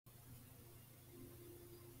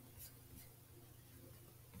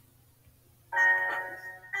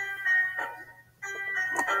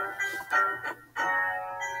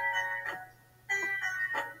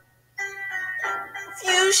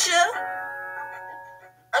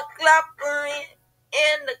clapping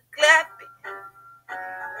and the clapping.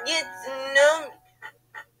 Get to know me.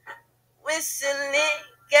 Whistling,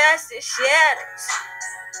 gas and shadows.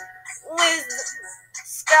 Wisdom,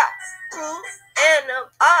 Scott, crew, and I'm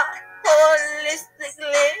all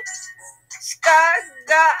holistically. Sky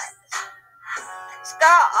God,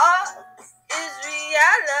 Sky art is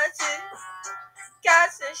reality.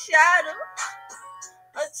 Cast and shadows,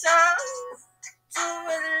 a time to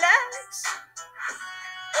relax,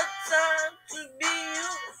 a time to be you.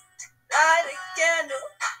 Light a candle,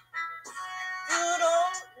 build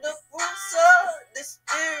on the fruits of the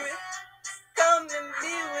spirit. Come and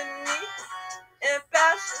be with me and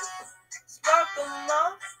passion. Spark 'em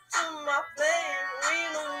off to my flame.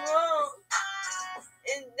 Read 'em wrong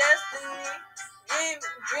in destiny.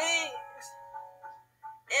 Dreaming dreams.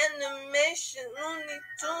 Animation, Looney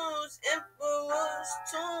Tunes, Emperor's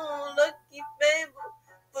Tune. Lucky Fable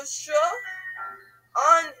for sure.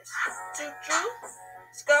 Honest to truth.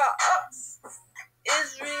 Scar up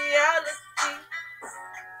is reality.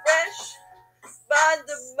 Fresh by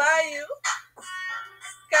the bayou.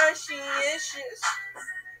 Conscientious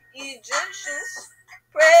Egyptians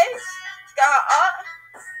praise. Scar up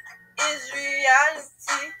is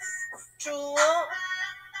reality. True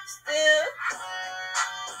still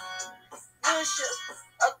vicious.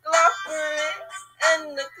 A clapping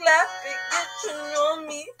and the clapping. Get to know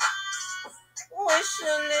me.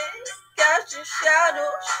 Whistling, catching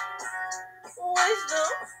shadows.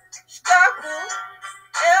 Wisdom, sparkle,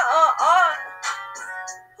 L-R-R.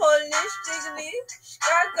 Holistically,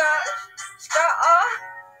 sky gods, sky art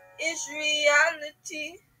is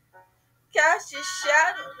reality. Casting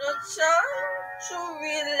shadows, a time to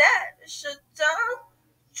relax, a time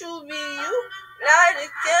to be you. Light a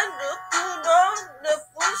candle, put on the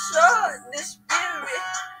full sword, the spirit.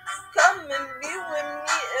 Come and be with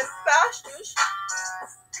me in pastures.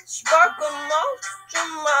 Spark 'em off to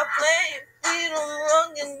my flame. Freedom,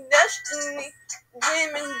 wrong, and destiny.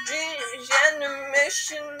 Dreaming dreams,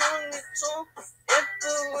 animation on the tune.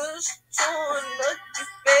 Emperor's tune.